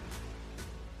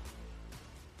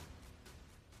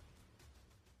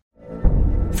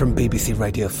 From BBC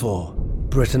Radio 4,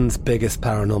 Britain's biggest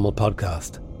paranormal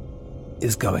podcast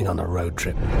is going on a road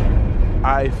trip.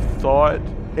 I thought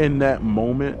in that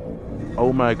moment,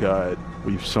 oh my God,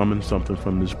 we've summoned something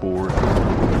from this board.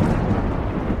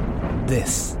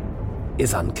 This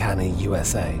is Uncanny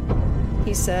USA.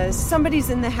 He says,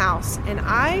 somebody's in the house, and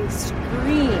I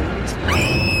screamed.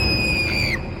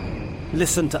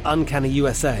 Listen to Uncanny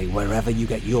USA wherever you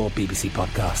get your BBC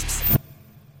podcasts,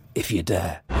 if you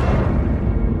dare.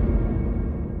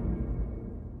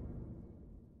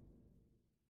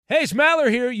 Hey, it's Maller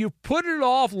here. You've put it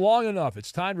off long enough.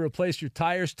 It's time to replace your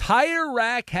tires. Tire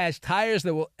Rack has tires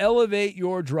that will elevate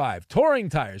your drive. Touring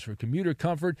tires for commuter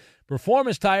comfort,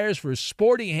 performance tires for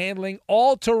sporty handling,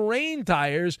 all-terrain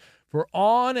tires for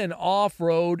on- and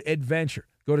off-road adventure.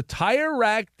 Go to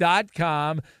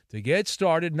TireRack.com to get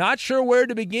started. Not sure where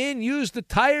to begin? Use the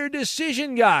Tire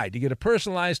Decision Guide to get a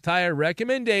personalized tire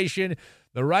recommendation.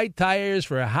 The right tires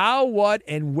for how, what,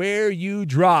 and where you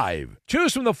drive.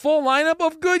 Choose from the full lineup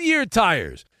of Goodyear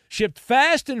tires. Shipped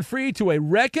fast and free to a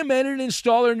recommended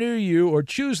installer near you, or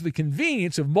choose the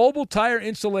convenience of mobile tire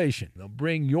installation. They'll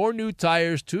bring your new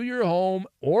tires to your home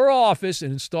or office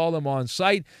and install them on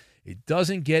site. It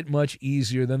doesn't get much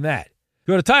easier than that.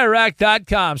 Go to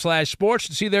TireRack.com/sports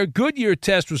to see their Goodyear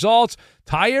test results,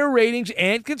 tire ratings,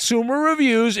 and consumer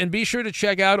reviews, and be sure to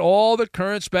check out all the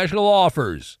current special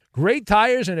offers. Great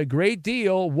tires and a great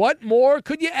deal. What more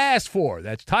could you ask for?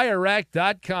 That's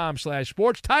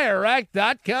TireRack.com/sports.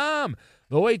 TireRack.com,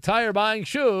 the way tire buying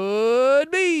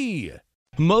should be.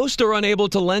 Most are unable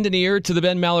to lend an ear to the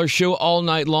Ben Maller Show all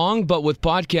night long, but with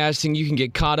podcasting, you can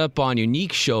get caught up on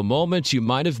unique show moments you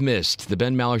might have missed. The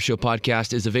Ben Maller Show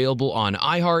podcast is available on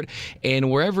iHeart and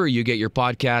wherever you get your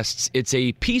podcasts. It's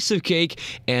a piece of cake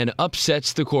and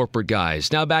upsets the corporate guys.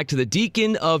 Now back to the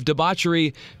deacon of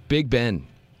debauchery, Big Ben.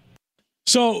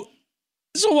 So,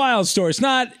 this is a wild story. It's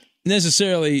not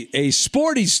necessarily a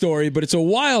sporty story, but it's a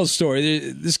wild story.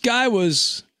 This guy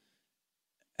was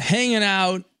hanging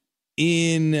out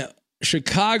in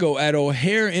Chicago at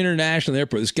O'Hare International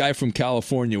Airport. This guy from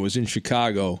California was in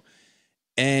Chicago,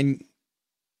 and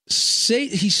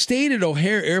he stayed at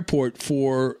O'Hare Airport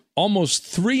for almost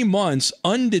 3 months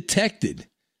undetected.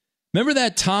 Remember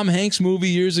that Tom Hanks movie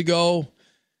years ago?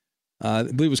 I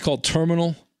believe it was called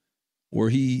Terminal,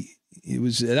 where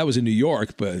that was in New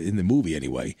York, but in the movie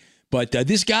anyway. But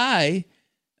this guy,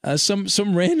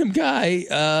 some random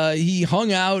guy, he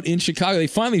hung out in Chicago. They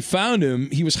finally found him.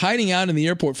 He was hiding out in the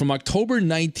airport from October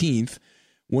 19th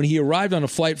when he arrived on a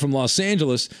flight from Los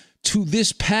Angeles to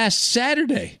this past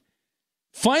Saturday.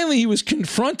 Finally, he was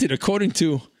confronted, according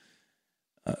to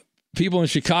people in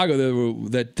Chicago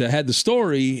that had the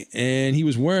story, and he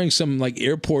was wearing some like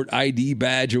airport ID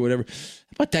badge or whatever.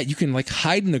 How about that? You can like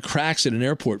hide in the cracks at an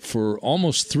airport for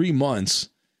almost 3 months.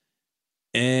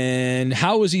 And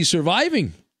how was he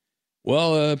surviving?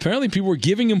 Well, apparently people were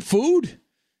giving him food,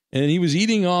 and he was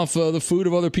eating off the food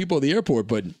of other people at the airport.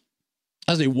 But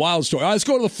that's a wild story. All right, let's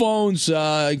go to the phones. You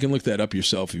can look that up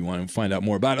yourself if you want to find out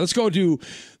more about it. Let's go to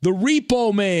the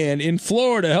Repo Man in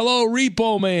Florida. Hello,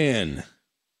 Repo Man.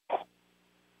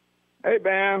 Hey,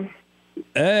 Ben.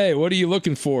 Hey, what are you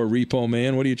looking for, Repo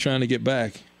Man? What are you trying to get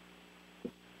back?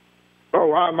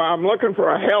 Oh, I'm looking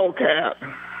for a Hellcat.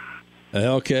 A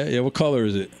Hellcat? Yeah, what color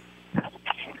is it?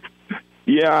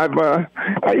 Yeah,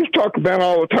 I used to talk to Ben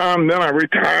all the time. Then I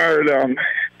retired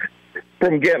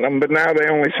from getting them, but now they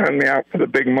only send me out for the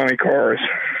big money cars.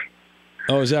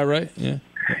 Oh, is that right? Yeah.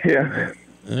 Yeah.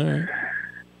 All right.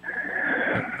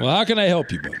 Well, how can I help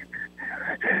you, bud?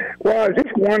 Well, I was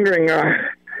just wondering,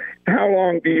 how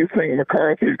long do you think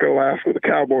McCarthy's going to last with the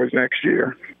Cowboys next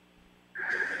year?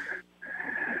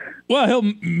 Well,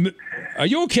 are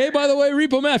you okay, by the way,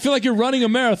 Repo Man? I feel like you're running a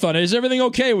marathon. Is everything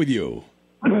okay with you?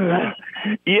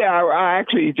 Yeah, I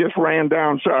actually just ran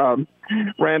down some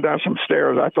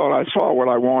stairs. I thought I saw what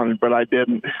I wanted, but I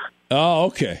didn't. Oh,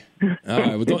 okay. All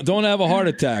right. Well, don't have a heart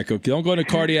attack. Okay, don't go into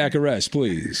cardiac arrest,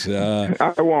 please.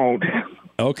 I won't.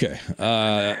 Okay.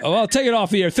 Well, I'll take it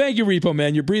off the air. Thank you, Repo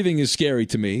Man. Your breathing is scary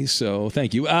to me, so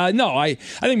thank you. No, I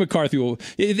think McCarthy will.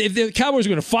 If the Cowboys are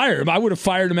going to fire him, I would have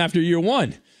fired him after year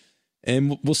one.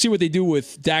 And we'll see what they do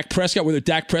with Dak Prescott, whether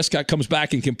Dak Prescott comes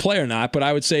back and can play or not. But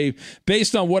I would say,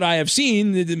 based on what I have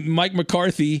seen, Mike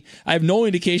McCarthy, I have no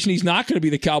indication he's not going to be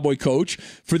the Cowboy coach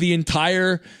for the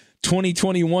entire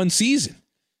 2021 season.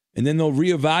 And then they'll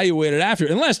reevaluate it after.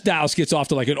 Unless Dallas gets off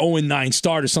to like an 0-9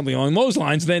 start or something along those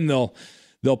lines, then they'll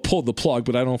pull the plug.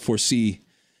 But I don't foresee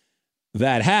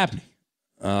that happening.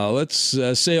 Let's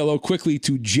say hello quickly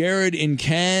to Jared in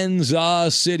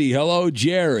Kansas City. Hello,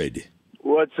 Jared.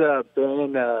 What's up,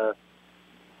 Ben?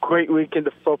 Great weekend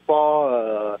of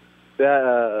football.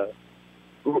 The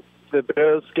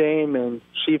Bills game and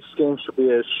Chiefs game should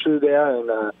be a shootout,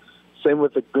 and same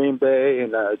with the Green Bay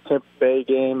and Tampa Bay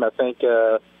game. I think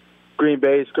Green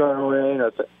Bay is going to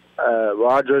win.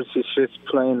 Rodgers is just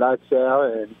playing lights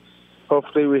out, and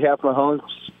hopefully we have Mahomes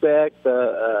back.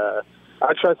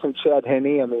 I trust in Chad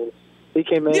Henne. I mean, he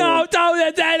came in. No.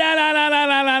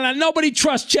 Nobody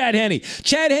trusts Chad Henne.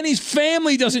 Chad Henne's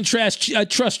family doesn't trust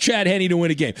Chad Henne to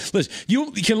win a game. Listen,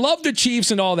 you can love the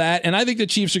Chiefs and all that, and I think the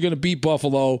Chiefs are going to beat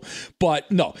Buffalo, but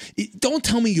no, don't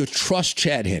tell me you trust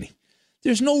Chad Henne.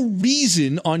 There's no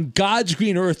reason on God's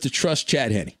green earth to trust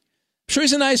Chad Henne. I'm sure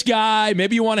he's a nice guy.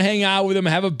 Maybe you want to hang out with him,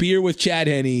 have a beer with Chad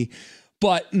Henne,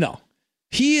 but no,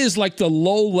 he is like the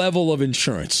low level of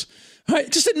insurance. All right,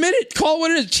 just admit it. Call it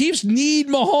what it is. Chiefs need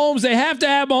Mahomes. They have to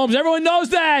have Mahomes. Everyone knows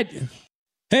that.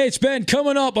 Hey, it's Ben.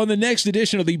 Coming up on the next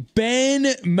edition of the Ben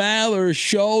Maller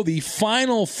Show, the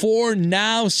Final Four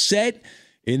now set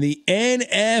in the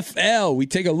NFL. We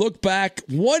take a look back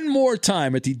one more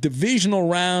time at the divisional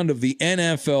round of the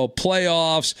NFL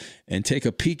playoffs and take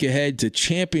a peek ahead to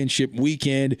championship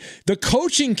weekend. The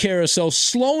coaching carousel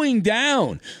slowing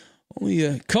down. Only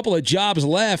a couple of jobs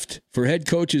left for head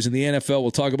coaches in the NFL. We'll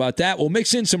talk about that. We'll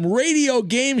mix in some radio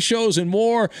game shows and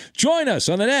more. Join us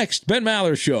on the next Ben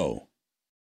Maller Show.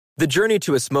 The journey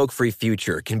to a smoke-free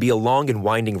future can be a long and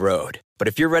winding road. But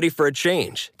if you're ready for a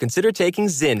change, consider taking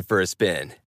Zyn for a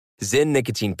spin. Zyn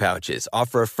nicotine pouches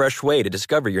offer a fresh way to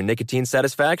discover your nicotine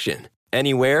satisfaction.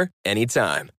 Anywhere,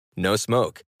 anytime. No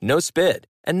smoke, no spit,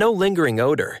 and no lingering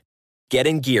odor. Get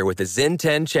in gear with the Zyn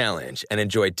 10 Challenge and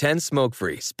enjoy 10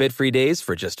 smoke-free, spit-free days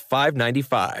for just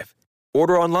 $5.95.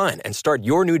 Order online and start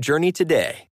your new journey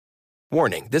today.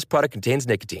 Warning, this product contains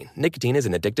nicotine. Nicotine is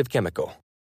an addictive chemical.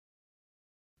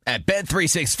 At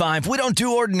Bet365, we don't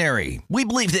do ordinary. We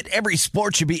believe that every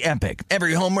sport should be epic.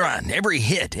 Every home run, every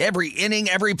hit, every inning,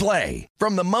 every play.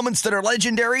 From the moments that are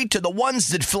legendary to the ones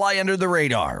that fly under the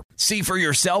radar. See for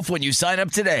yourself when you sign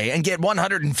up today and get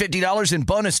 $150 in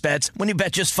bonus bets when you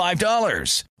bet just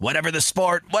 $5. Whatever the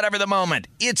sport, whatever the moment,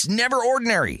 it's never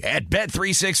ordinary at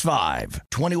Bet365.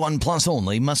 21 plus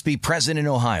only. Must be present in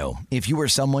Ohio. If you or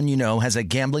someone you know has a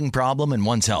gambling problem and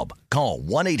wants help, call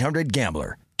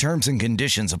 1-800-GAMBLER. Terms and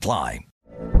conditions apply.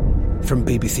 From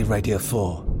BBC Radio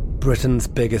 4, Britain's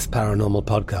biggest paranormal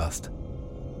podcast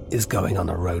is going on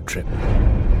a road trip.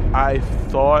 I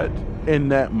thought in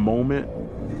that moment,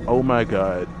 oh my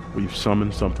God, we've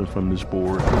summoned something from this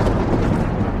board.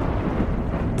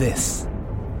 This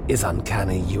is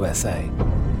Uncanny USA.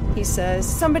 He says,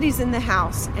 somebody's in the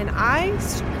house, and I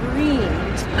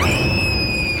screamed.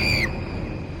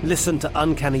 Listen to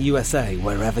Uncanny USA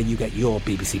wherever you get your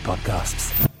BBC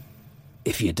podcasts,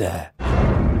 if you dare.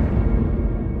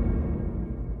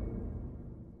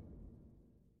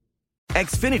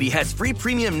 Xfinity has free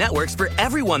premium networks for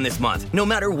everyone this month, no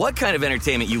matter what kind of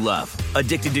entertainment you love.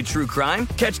 Addicted to true crime?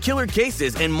 Catch killer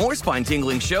cases and more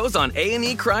spine-tingling shows on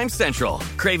A&E Crime Central.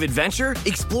 Crave adventure?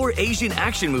 Explore Asian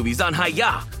action movies on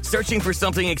Hi-Ya. Searching for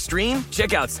something extreme?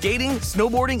 Check out skating,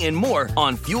 snowboarding, and more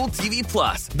on Fuel TV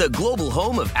Plus, the global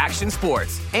home of action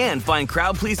sports. And find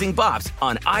crowd-pleasing bops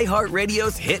on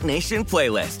iHeartRadio's Hit Nation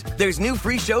playlist. There's new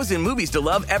free shows and movies to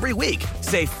love every week.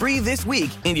 Say free this week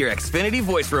in your Xfinity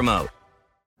voice remote.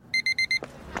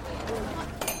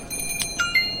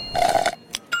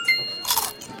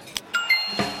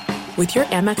 With your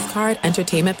Amex card,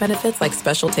 entertainment benefits like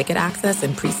special ticket access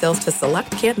and pre-sales to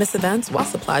select can't-miss events while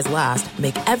supplies last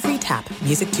make every tap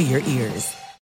music to your ears.